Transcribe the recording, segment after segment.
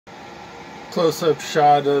Close-up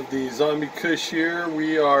shot of the zombie kush here.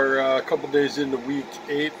 We are a couple days into week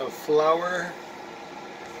 8 of flower.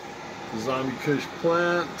 The zombie kush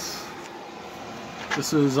plant.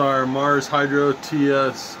 This is our MARSHYDRO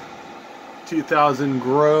TS 2000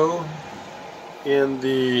 grow in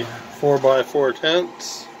the 4x4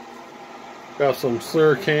 tents. Got some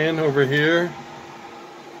slurricane over here.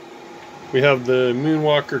 We have the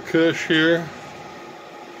Moonwalker kush here.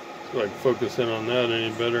 See if I can focus in on that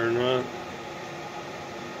any better or not.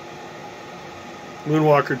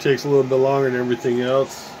 Moonwalker takes a little bit longer than everything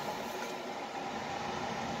else.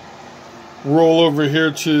 Roll over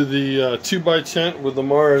here to the 2x tent with the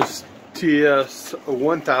Mars TS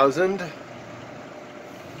 1000.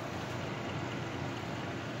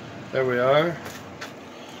 There we are.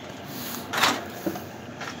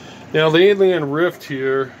 Now the Alien Rift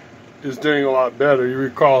here is doing a lot better. You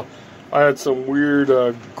recall I had some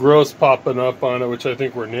weird growths popping up on it, which I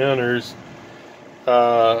think were nanners.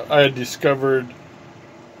 I had discovered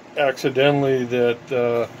accidentally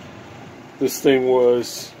that this thing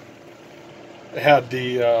had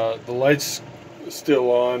the lights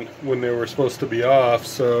still on when they were supposed to be off,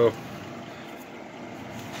 so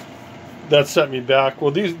that set me back.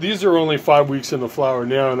 Well, these are only 5 weeks in the flower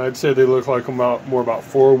now, and I'd say they look like more about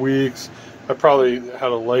 4 weeks. I probably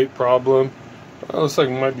had a light problem. It looks like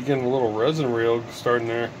we might be getting a little resin reel starting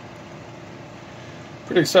there.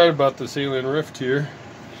 Pretty excited about this Alien Rift here.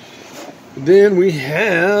 Then we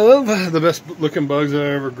have the best looking bugs I've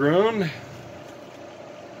ever grown.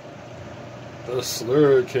 The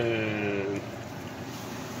slurricane.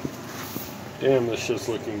 Damn, this shit's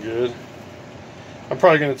looking good. I'm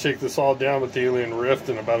probably going to take this all down with the Alien Rift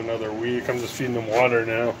in about another week. I'm just feeding them water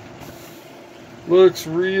now. Looks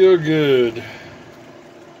real good.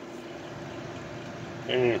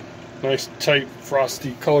 And nice, tight,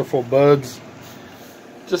 frosty, colorful buds.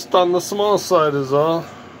 Just on the small side is all.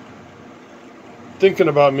 Thinking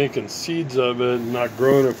about making seeds of it and not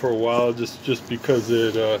growing it for a while just because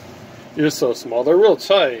it is so small. They're real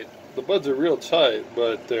tight. The buds are real tight,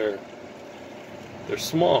 but they're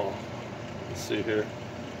small. Let's see here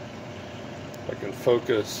if I can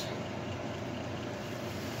focus.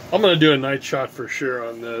 I'm going to do a night shot for sure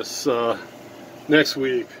on this next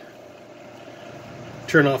week.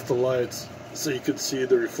 Turn off the lights so you can see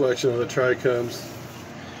the reflection of the trichomes.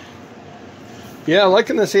 Yeah,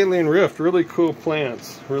 liking this Alien Rift. Really cool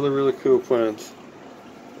plants. Really, really cool plants.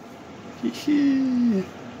 Hee hee.